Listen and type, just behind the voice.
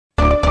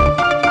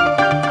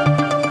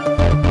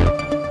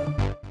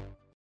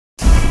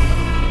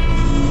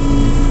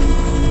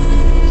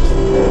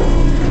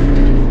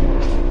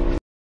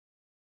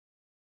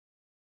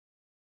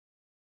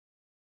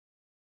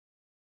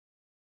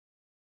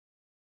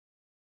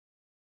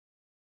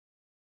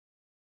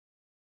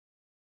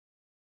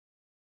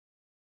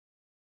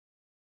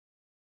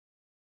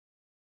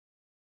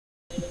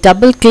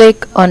Double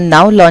click on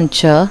Now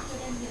Launcher,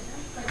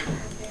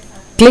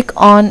 click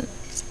on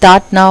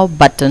Start Now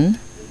button.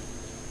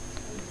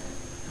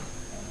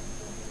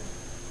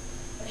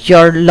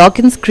 Your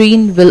login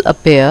screen will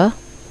appear.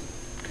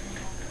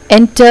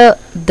 Enter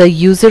the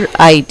user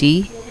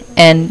ID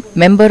and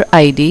member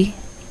ID.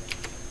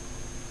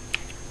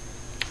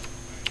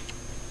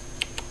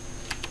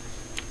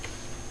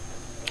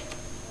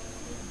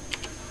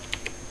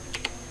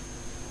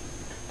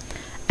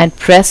 And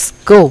press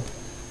Go.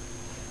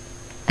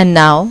 And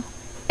now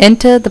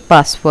enter the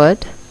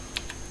password.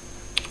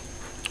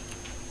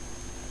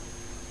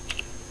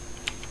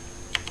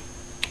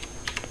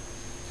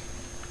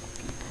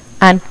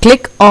 And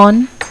click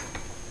on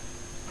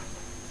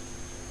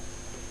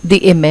the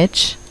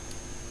image.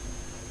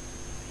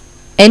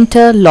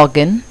 Enter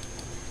login.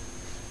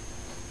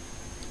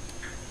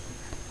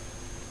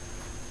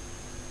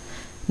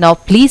 Now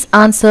please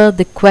answer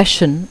the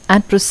question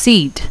and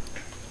proceed.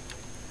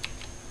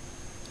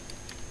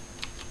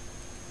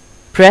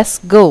 Press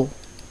Go.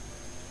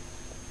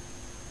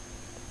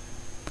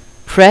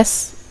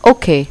 Press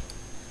OK.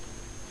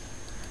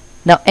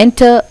 Now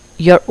enter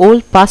your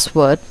old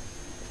password.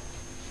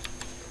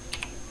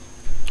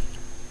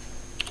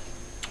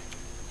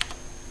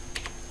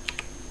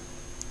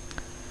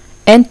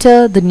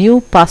 Enter the new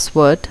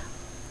password.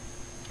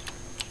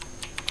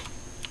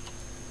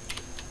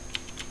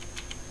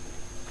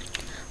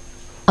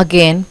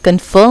 Again,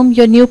 confirm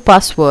your new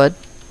password.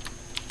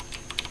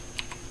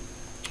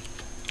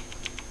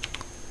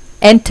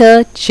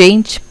 Enter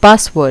Change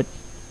Password.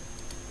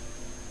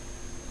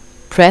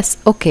 Press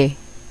OK.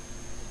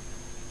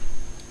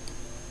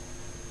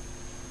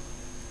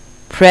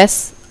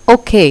 Press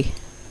OK.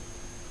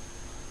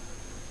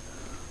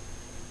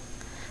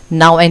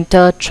 Now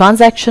enter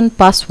transaction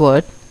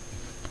password.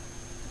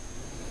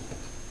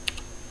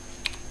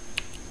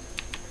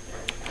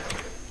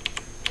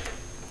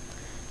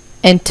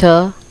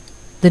 Enter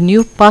the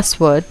new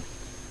password.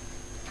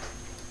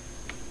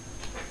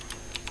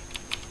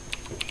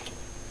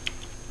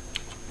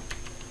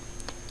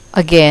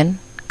 Again,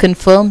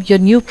 confirm your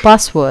new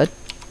password.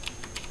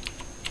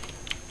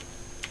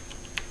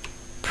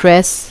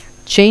 Press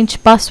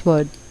Change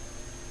Password.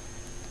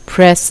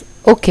 Press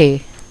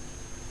OK.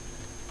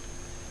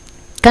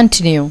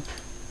 Continue.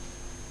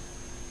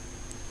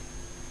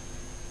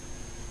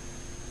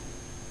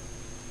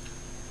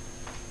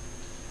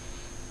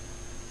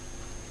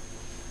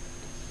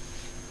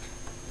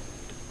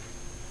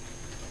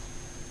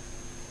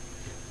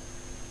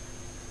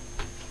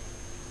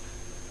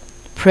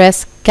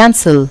 Press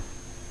Cancel.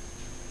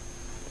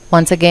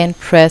 Once again,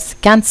 press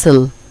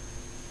Cancel.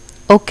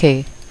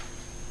 OK.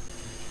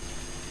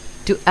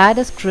 To add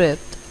a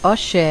script or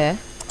share,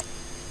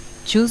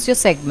 choose your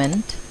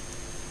segment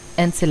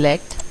and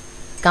select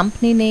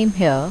company name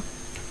here.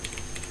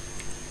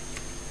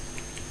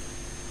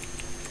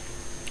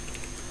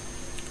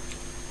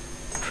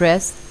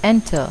 Press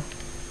Enter.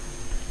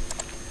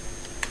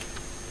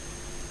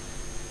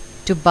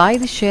 To buy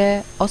the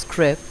share or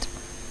script,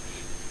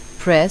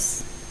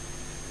 press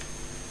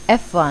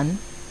F1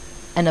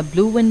 and a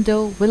blue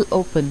window will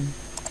open.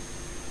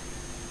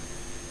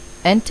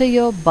 Enter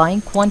your buying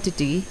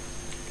quantity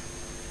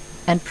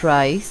and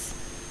price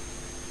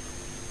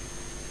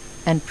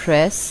and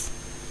press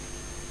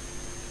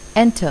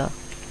Enter.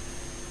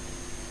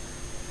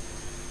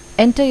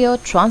 Enter your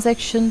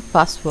transaction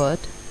password.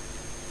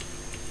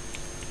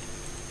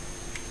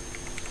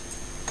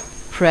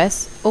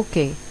 Press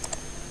OK.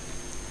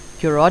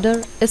 Your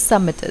order is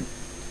submitted.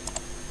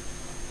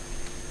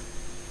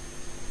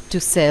 To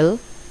sell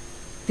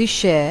the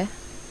share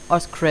or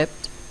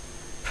script,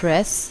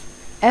 press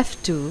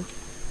F2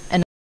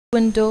 and a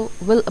window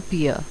will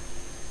appear.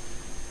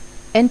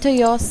 Enter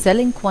your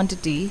selling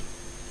quantity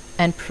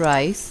and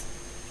price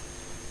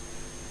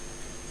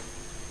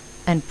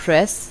and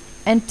press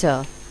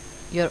Enter.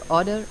 Your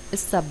order is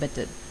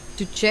submitted.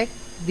 To check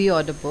the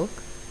order book,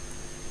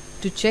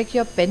 to check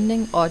your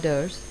pending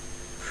orders,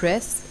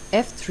 press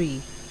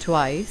F3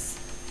 twice.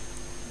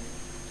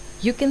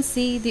 You can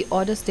see the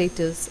order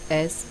status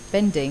as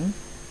pending.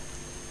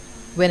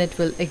 When it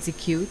will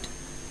execute,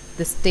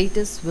 the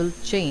status will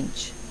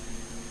change.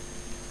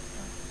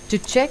 To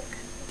check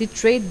the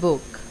trade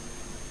book,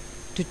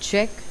 to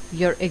check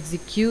your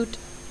execute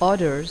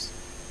orders,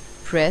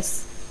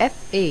 press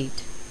F8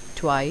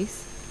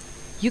 twice.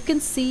 You can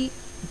see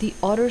the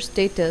order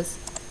status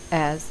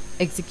as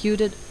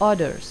executed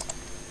orders.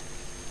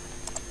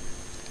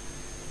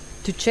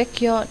 To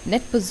check your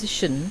net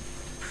position,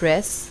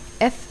 press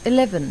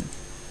F11.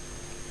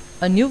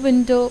 A new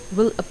window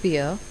will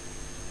appear.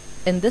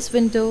 In this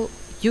window,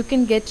 you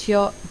can get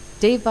your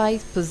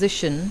day-wise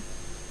position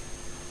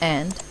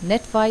and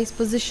net-wise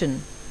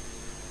position.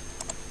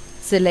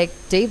 Select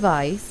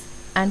day-wise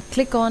and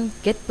click on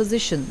Get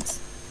Positions.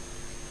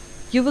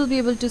 You will be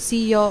able to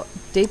see your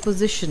day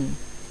position.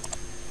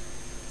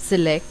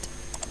 Select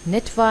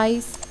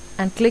net-wise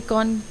and click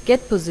on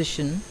Get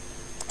Position.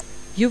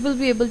 You will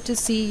be able to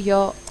see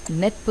your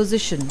net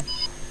position.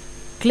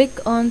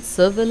 Click on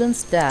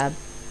Surveillance tab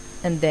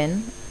and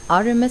then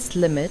RMS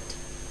limit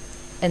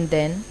and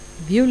then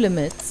View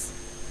Limits.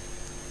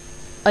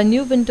 A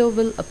new window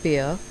will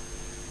appear.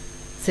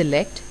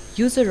 Select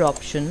User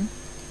option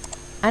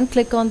and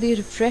click on the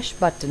Refresh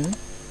button.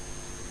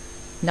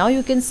 Now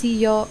you can see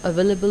your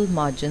available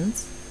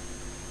margins.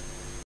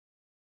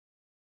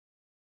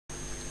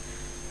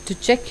 To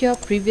check your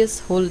previous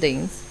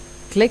holdings,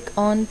 click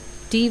on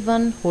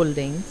T1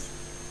 Holdings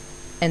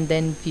and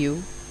then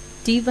View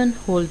T1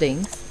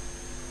 Holdings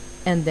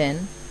and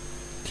then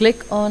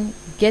click on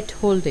Get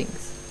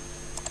Holdings.